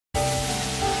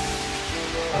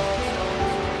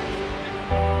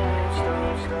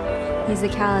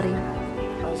Musicality.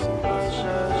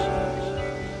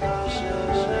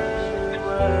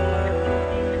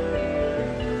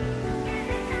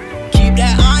 Keep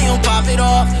that iron, pop it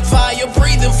off. Fire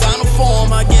breathing, final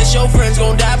form. I guess your friends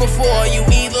gon' die before you.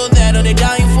 Either that or they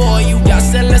dying for you. Got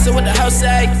to listen what the house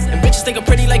say. And bitches think I'm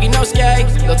pretty like Inosuke.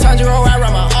 They'll Tanjiro, I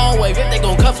ride my own wave. If they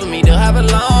gon' cut for me, they'll have a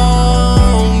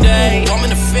long day. I'm in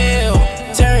the field,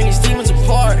 tearing these demons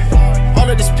apart. All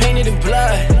of this painted in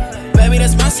blood. Baby,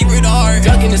 that's my secret art.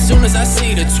 Ducking as soon as I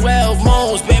see the 12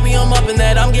 moans. Baby, I'm up in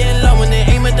that, I'm getting low. When they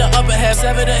aim at the upper half,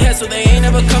 sever the head, so they ain't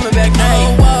never coming back.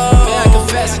 No, man, I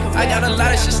confess, I got a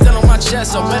lot of shit still on my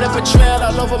chest. So red up a trail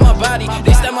all over my body.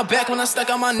 They stab my back when I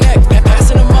stuck on my neck.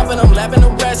 Passing them up and I'm lapping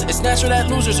the rest. It's natural that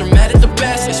losers are mad at the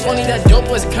best. It's funny that dope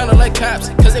boys are kinda like cops,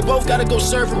 cause they both gotta go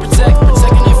serve and protect.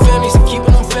 Protecting their families and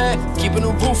keeping them fed. Keeping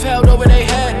the roof held over their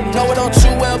head. Know it all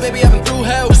too well, baby, I've been through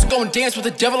hell. Just go and dance with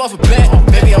the devil off a bed.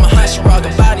 Baby, I'm a high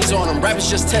Shiraga, bodies on them. Rappers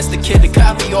just test the kid to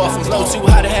copy off and blow too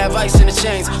high to have ice in the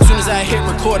chains. Soon as I hit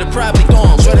record, it probably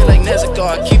gone. Shorty like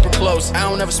Nezuko, keep her close. I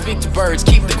don't ever speak to birds,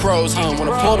 keep the crows.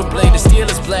 Wanna pull the blade, the steel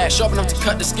is black. Sharp enough to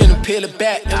cut the skin and peel it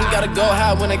back. And we gotta go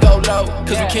high when they go low,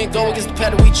 cause we can't go against the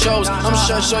pattern we chose. I'm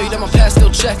sure to show you that my past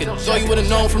still checking. Thought you would've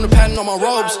known from the pattern on my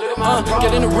robes.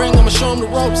 Get in the ring, I'ma show them the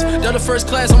ropes. They're the first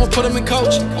class, I'ma put them in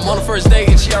coach. I'm on the first date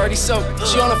and she already soaked.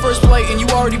 She on the first plate and you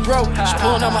already broke. She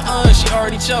pulling out my iron, she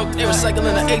already choked. They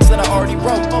recycling the eggs that I already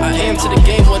wrote. I am to the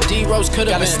game what D-Rose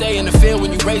could've been. Stay in the field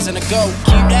when you raising a go.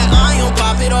 Keep that iron,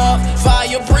 pop it off.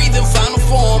 Fire breathing, final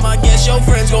form. I guess your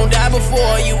friends gon' die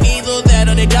before you. Either that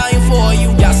or they dying for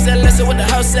you. Got to listen what the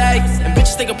house say. And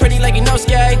bitches think I'm pretty like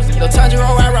Inosuke. They'll Tanjiro,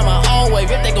 I ride my own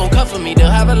wave. If they gon' cut for me, they'll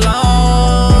have a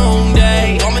long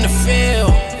day. I'm in the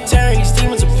field, tearing these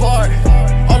demons apart.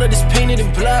 All of this painted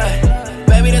in blood.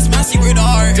 Baby, that's my secret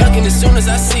art. Ducking as soon as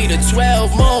I see the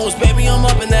 12 moans. Baby, I'm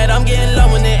up in that, I'm getting low.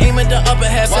 When they aim at the upper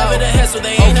half, sever the head, so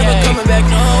they ain't never coming back.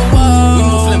 No, we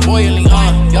move flamboyantly,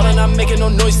 y'all are not making no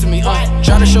noise to me,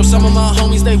 Try to show some of my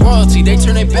homies they royalty. They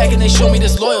turn their back and they show me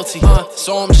this loyalty,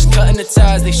 So I'm just cutting the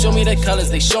ties. They show me the colors,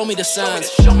 they show me the signs.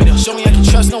 Show me I can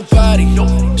trust nobody.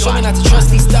 Show me not to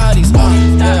trust these thotties,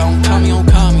 yeah, on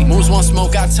Kami. Moves want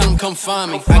smoke, I tell them come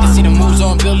find me. I can see the moves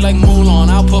on, built like Mulan.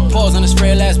 I'll put paws on this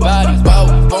frail ass body.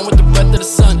 Born with the breath of the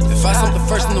sun. If I something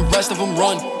first and the rest of them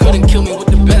run. Couldn't kill me with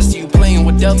the best of you. Playing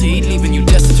with Delta, he leaving you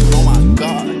destitute. Oh my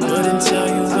God. Couldn't tell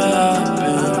you where I've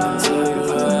been.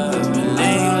 But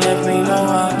they ain't left me no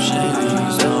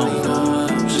options.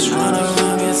 Just run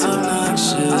around, get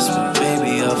obnoxious. But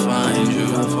baby, I'll find you.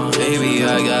 Baby, I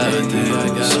got a thing.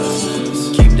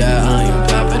 Keep that iron,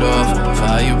 pop it off.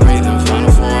 Fire breathing,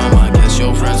 final form. I guess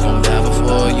your friends gon' die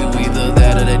before you. Either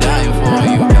that or they dying for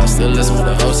you. Got to listen what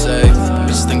the hoes say.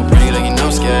 Bitches think I'm pretty like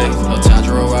Inosuke. No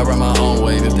Tanjiro, I ride my own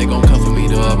wave. If they gon' come for me,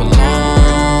 they'll have a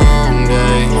long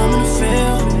day. I'm in the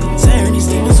field, tearing these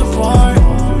demons apart.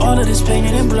 All of this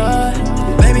painted in blood.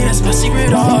 Baby, that's my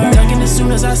secret art. Ducking as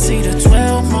soon as I see the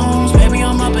 12 moons. Baby,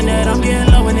 I'm up in that, I'm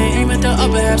getting low. When they aim at the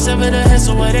upper half, sever the head,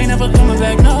 so it ain't never coming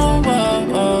back. No,